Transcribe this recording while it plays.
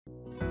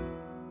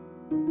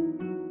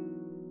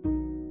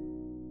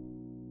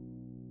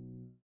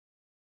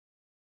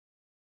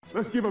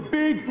Let's give a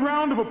big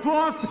round of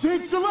applause to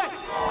Jake Gillette.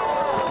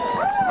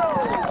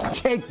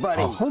 Jake,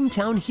 buddy. A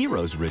hometown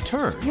hero's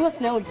return. You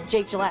must know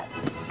Jake Gillette.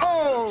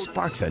 Oh!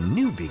 Sparks a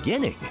new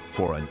beginning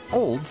for an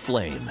old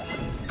flame.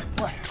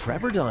 What?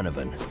 Trevor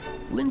Donovan,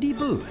 Lindy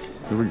Booth,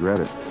 You'll regret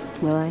it.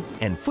 Will I?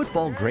 and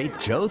football great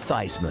Joe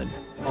Theismann.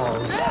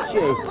 Oh,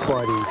 Jake,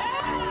 buddy.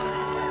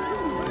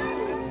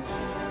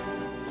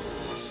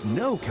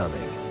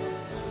 SnowComing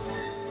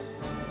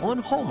on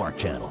Hallmark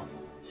Channel.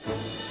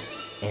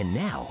 And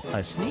now,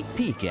 a sneak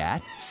peek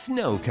at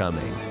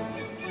SnowComing.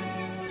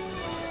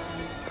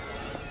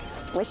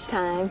 Wish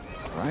time.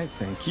 All right,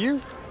 thank you.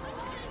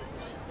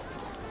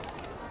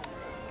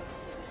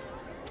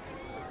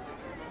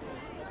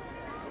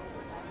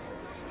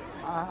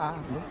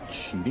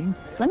 Cheating?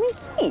 Let me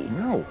see.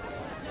 No,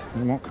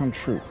 it won't come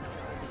true.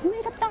 Who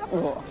made up that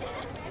rule?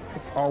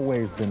 It's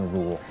always been a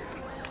rule.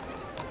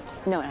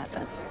 No, it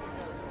hasn't.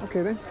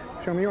 Okay then,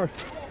 show me yours.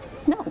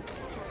 No.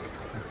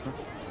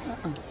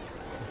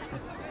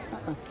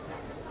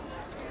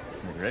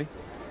 You ready?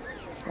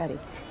 Ready.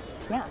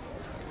 Yeah.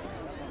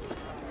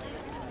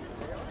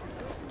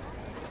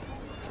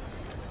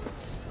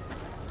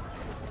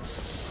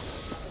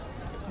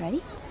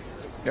 Ready?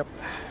 Yep.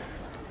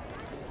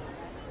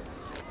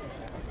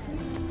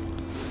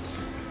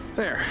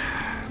 There.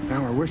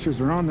 Now our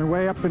wishes are on their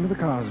way up into the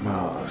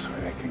cosmos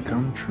where they can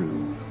come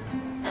true.